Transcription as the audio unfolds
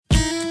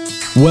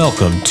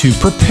Welcome to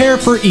Prepare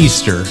for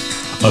Easter,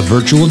 a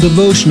virtual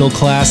devotional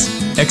class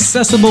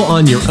accessible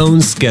on your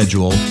own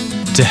schedule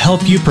to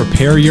help you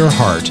prepare your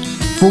heart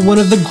for one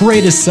of the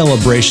greatest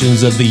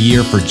celebrations of the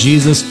year for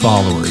Jesus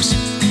followers.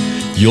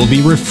 You'll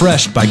be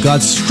refreshed by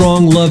God's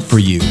strong love for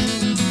you.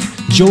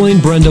 Join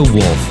Brenda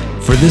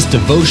Wolf for this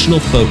devotional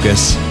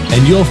focus,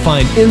 and you'll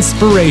find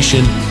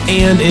inspiration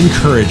and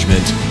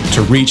encouragement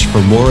to reach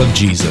for more of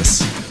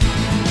Jesus.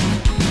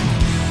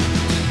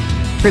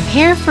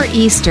 Prepare for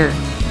Easter,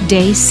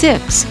 Day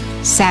 6,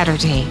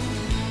 Saturday.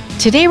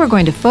 Today we're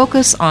going to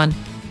focus on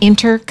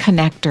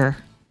Interconnector.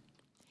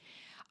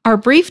 Our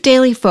brief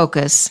daily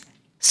focus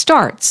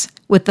starts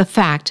with the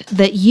fact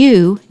that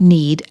you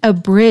need a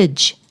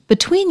bridge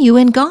between you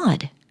and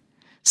God.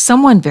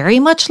 Someone very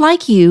much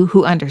like you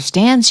who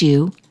understands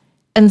you,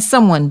 and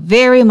someone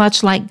very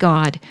much like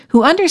God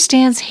who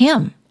understands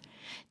Him.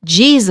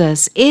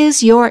 Jesus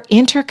is your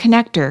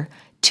interconnector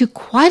to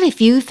quite a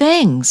few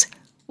things.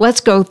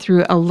 Let's go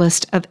through a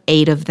list of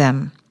 8 of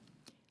them.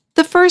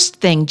 The first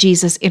thing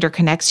Jesus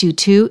interconnects you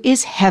to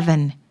is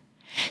heaven.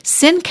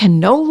 Sin can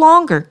no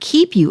longer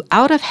keep you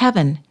out of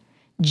heaven.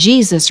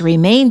 Jesus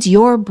remains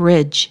your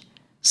bridge.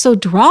 So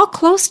draw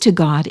close to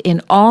God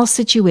in all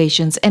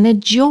situations and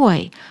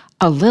enjoy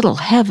a little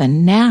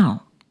heaven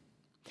now.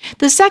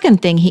 The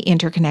second thing He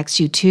interconnects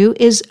you to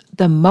is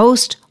the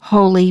most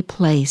holy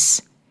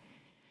place.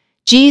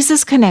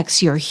 Jesus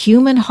connects your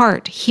human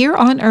heart here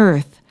on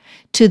earth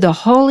to the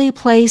holy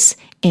place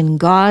in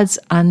God's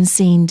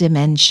unseen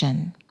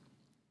dimension.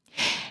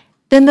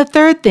 Then the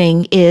third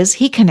thing is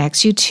He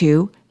connects you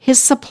to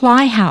His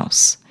supply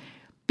house.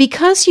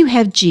 Because you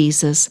have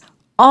Jesus,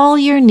 all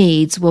your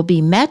needs will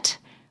be met,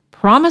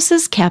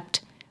 promises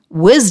kept,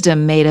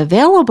 wisdom made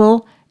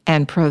available,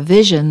 and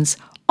provisions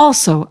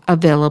also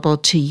available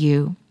to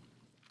you.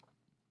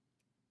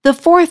 The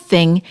fourth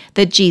thing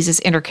that Jesus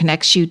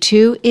interconnects you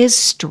to is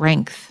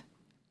strength.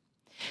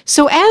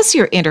 So as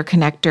your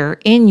interconnector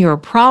in your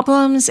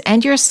problems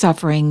and your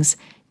sufferings,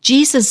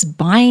 Jesus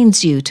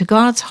binds you to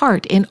God's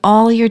heart in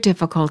all your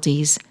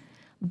difficulties.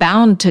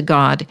 Bound to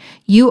God,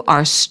 you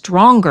are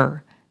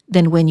stronger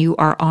than when you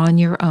are on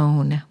your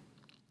own.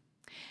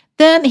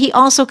 Then He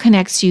also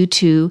connects you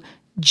to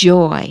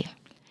joy.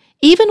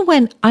 Even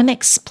when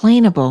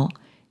unexplainable,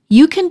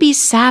 you can be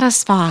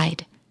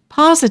satisfied,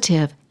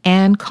 positive,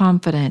 and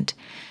confident.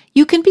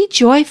 You can be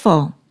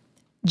joyful.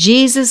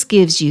 Jesus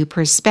gives you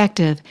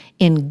perspective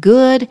in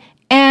good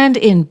and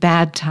in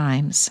bad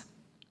times.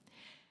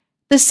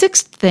 The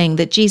sixth thing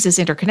that Jesus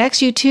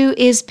interconnects you to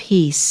is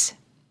peace.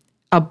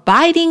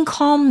 Abiding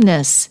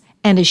calmness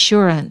and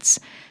assurance,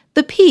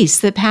 the peace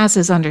that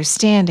passes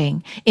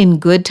understanding in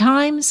good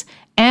times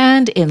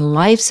and in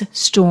life's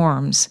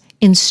storms,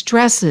 in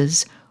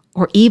stresses,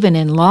 or even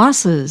in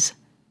losses.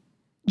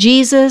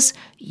 Jesus,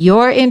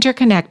 your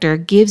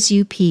interconnector, gives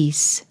you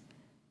peace.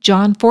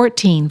 John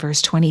 14,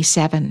 verse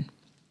 27.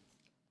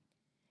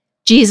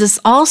 Jesus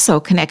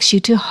also connects you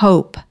to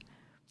hope.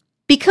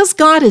 Because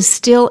God is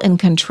still in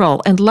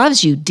control and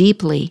loves you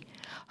deeply,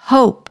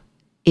 hope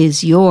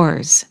is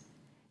yours.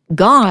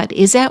 God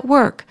is at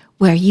work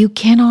where you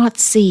cannot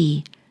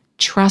see.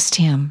 Trust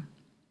Him.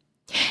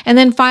 And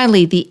then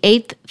finally, the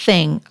 8th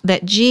thing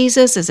that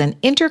Jesus is an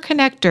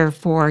interconnector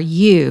for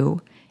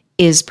you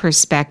is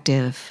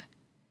perspective.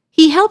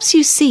 He helps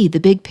you see the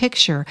big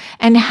picture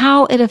and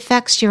how it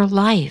affects your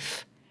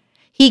life.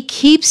 He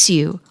keeps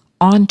you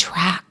on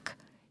track.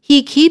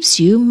 He keeps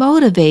you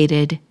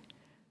motivated.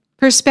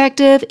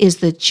 Perspective is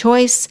the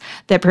choice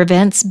that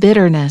prevents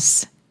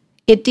bitterness.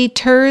 It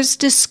deters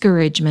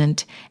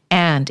discouragement,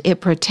 and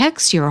it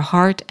protects your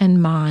heart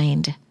and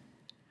mind.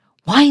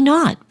 Why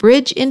not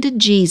bridge into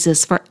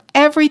Jesus for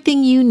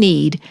everything you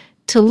need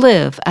to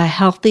live a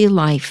healthy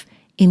life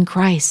in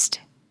Christ?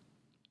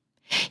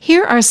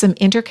 Here are some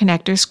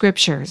interconnector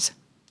scriptures.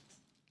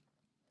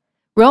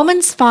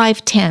 Romans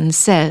 5:10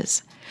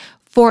 says,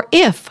 "For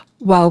if,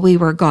 while we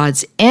were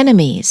God's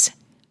enemies,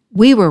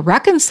 we were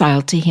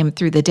reconciled to Him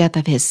through the death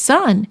of His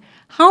Son,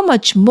 how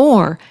much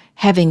more,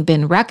 having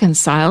been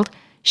reconciled,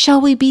 shall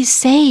we be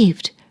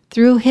saved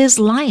through His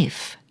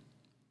life?"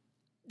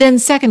 Then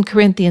 2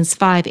 Corinthians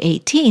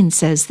 5:18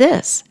 says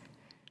this,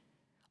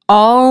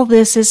 "All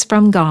this is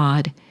from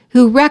God,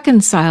 who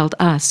reconciled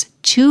us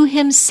to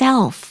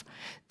Himself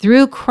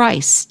through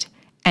Christ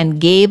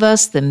and gave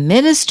us the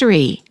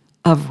ministry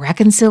of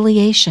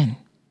reconciliation."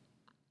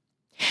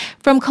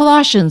 From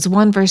Colossians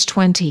 1 verse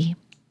 20,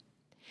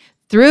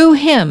 "Through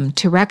Him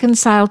to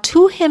reconcile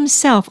to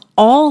Himself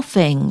all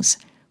things,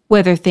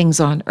 whether things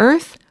on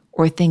earth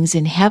or things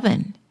in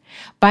heaven,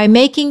 by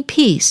making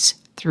peace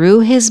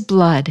through His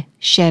blood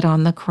shed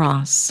on the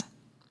cross."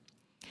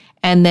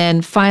 And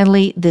then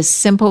finally, this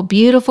simple,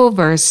 beautiful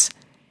verse,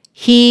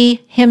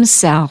 "He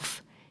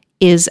Himself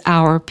is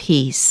our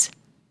peace."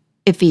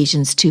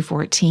 Ephesians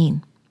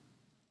 2:14.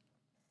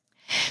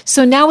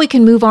 So now we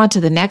can move on to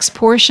the next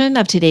portion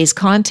of today's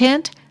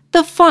content,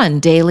 the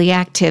fun daily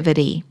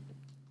activity.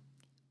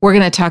 We're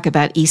going to talk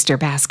about Easter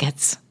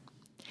baskets.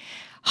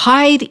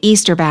 Hide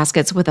Easter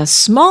baskets with a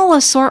small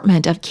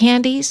assortment of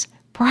candies,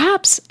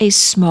 perhaps a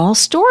small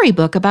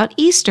storybook about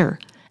Easter,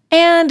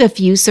 and a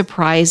few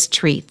surprise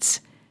treats,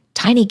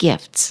 tiny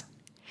gifts.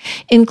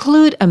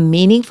 Include a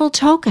meaningful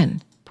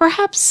token,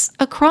 perhaps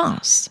a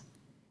cross.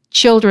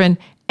 Children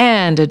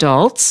and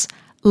adults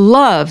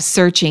love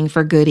searching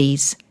for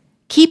goodies.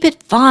 Keep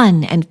it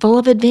fun and full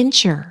of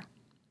adventure.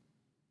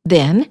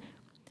 Then,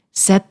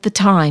 set the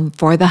time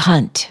for the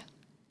hunt.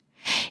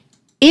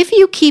 If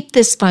you keep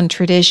this fun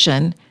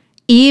tradition,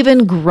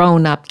 even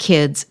grown-up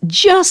kids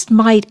just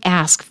might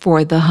ask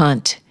for the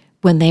hunt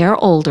when they are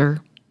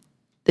older.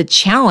 The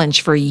challenge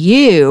for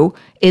you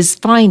is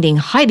finding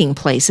hiding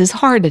places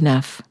hard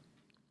enough.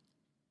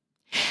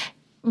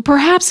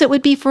 Perhaps it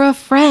would be for a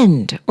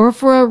friend or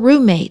for a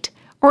roommate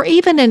or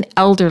even an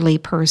elderly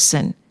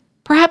person,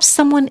 perhaps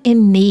someone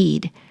in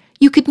need.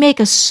 You could make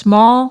a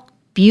small,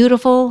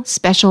 beautiful,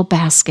 special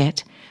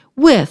basket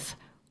with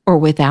or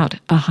without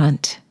a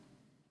hunt.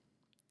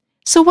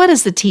 So what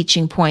is the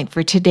teaching point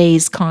for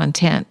today's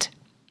content?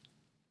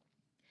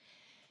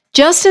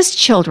 Just as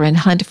children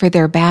hunt for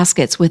their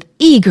baskets with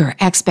eager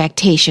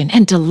expectation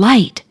and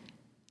delight,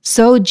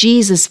 so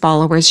Jesus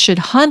followers should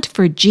hunt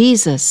for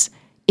Jesus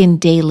in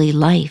daily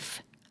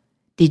life.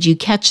 Did you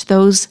catch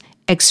those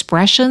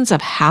expressions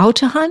of how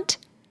to hunt?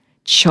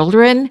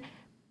 Children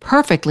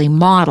perfectly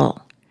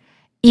model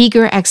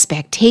eager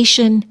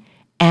expectation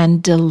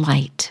and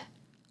delight.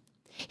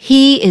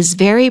 He is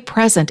very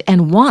present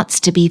and wants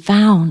to be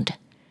found.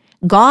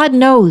 God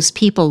knows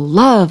people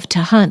love to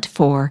hunt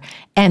for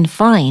and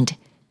find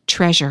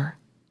treasure.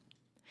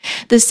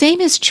 The same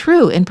is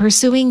true in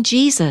pursuing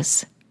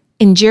Jesus.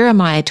 In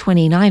Jeremiah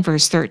 29,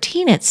 verse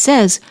 13, it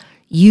says,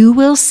 "You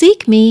will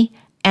seek me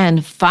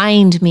and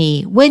find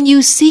me when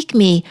you seek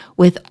me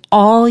with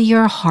all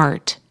your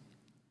heart."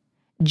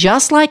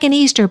 Just like an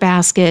Easter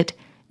basket,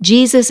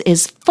 Jesus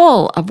is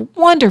full of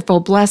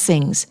wonderful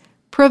blessings,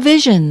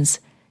 provisions,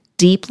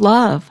 deep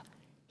love,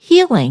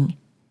 healing,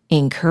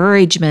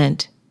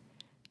 encouragement,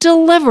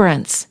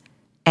 deliverance,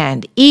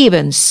 and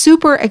even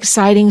super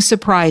exciting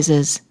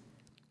surprises.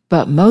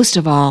 But most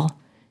of all,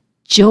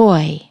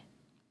 joy.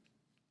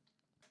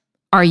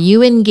 Are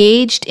you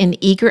engaged in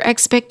eager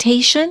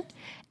expectation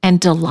and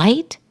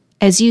delight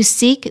as you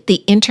seek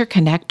the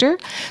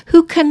Interconnector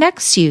who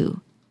connects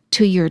you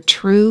to your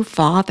true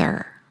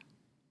Father?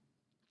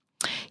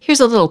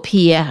 Here's a little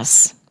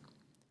P.S.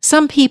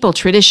 Some people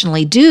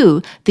traditionally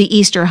do the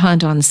Easter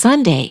hunt on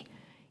Sunday.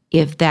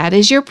 If that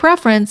is your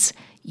preference,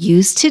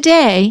 use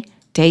today,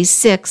 day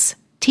 6,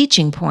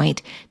 teaching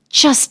point,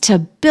 just to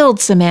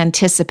build some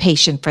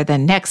anticipation for the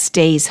next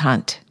day's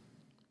hunt.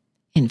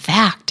 In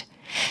fact,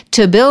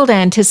 to build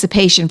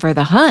anticipation for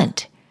the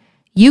hunt,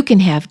 you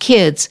can have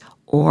kids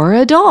or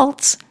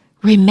adults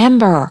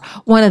remember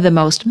one of the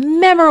most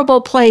memorable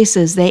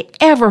places they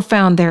ever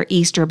found their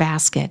Easter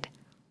basket.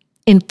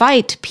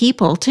 Invite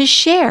people to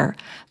share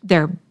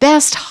their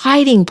best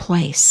hiding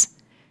place.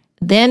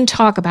 Then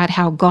talk about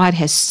how God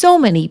has so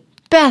many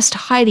best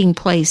hiding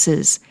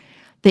places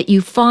that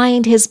you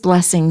find His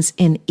blessings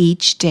in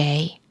each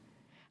day.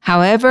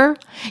 However,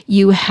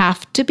 you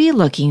have to be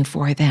looking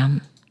for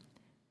them.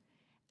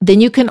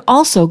 Then you can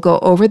also go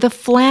over the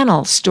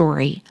flannel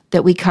story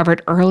that we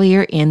covered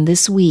earlier in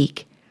this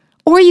week.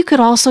 Or you could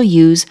also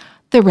use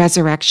the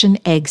resurrection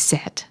egg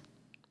set.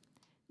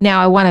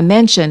 Now I want to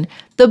mention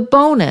the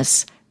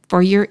bonus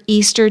for your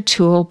Easter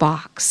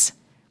toolbox.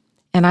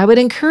 And I would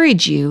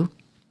encourage you,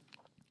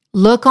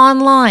 look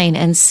online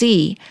and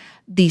see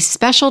the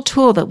special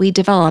tool that we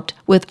developed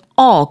with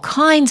all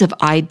kinds of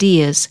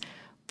ideas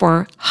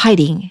for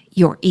hiding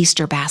your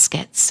Easter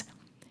baskets.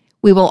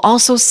 We will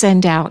also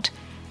send out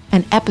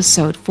an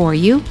episode for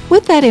you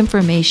with that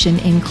information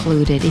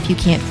included. If you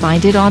can't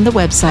find it on the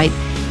website,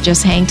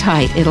 just hang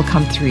tight. It'll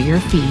come through your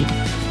feed.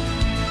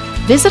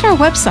 Visit our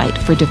website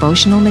for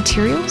devotional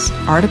materials,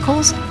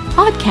 articles,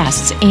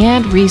 podcasts,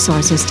 and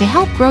resources to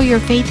help grow your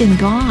faith in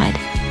God.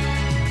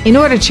 In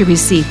order to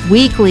receive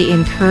weekly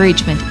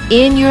encouragement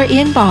in your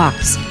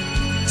inbox,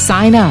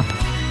 sign up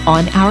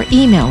on our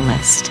email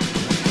list.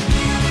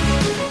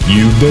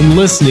 You've been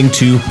listening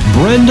to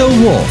Brenda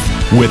Wolf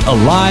with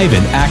Alive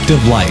and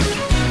Active Life.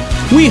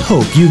 We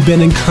hope you've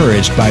been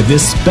encouraged by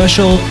this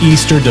special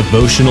Easter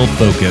devotional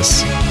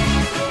focus.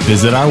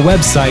 Visit our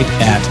website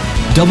at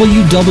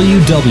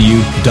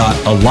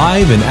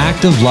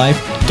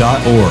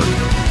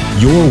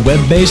www.aliveandactivelife.org, your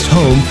web-based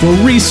home for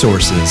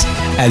resources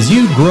as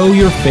you grow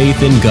your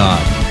faith in God.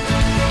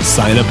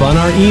 Sign up on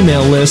our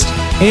email list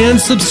and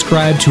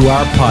subscribe to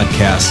our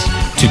podcast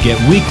to get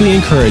weekly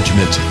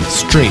encouragement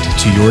straight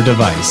to your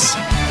device.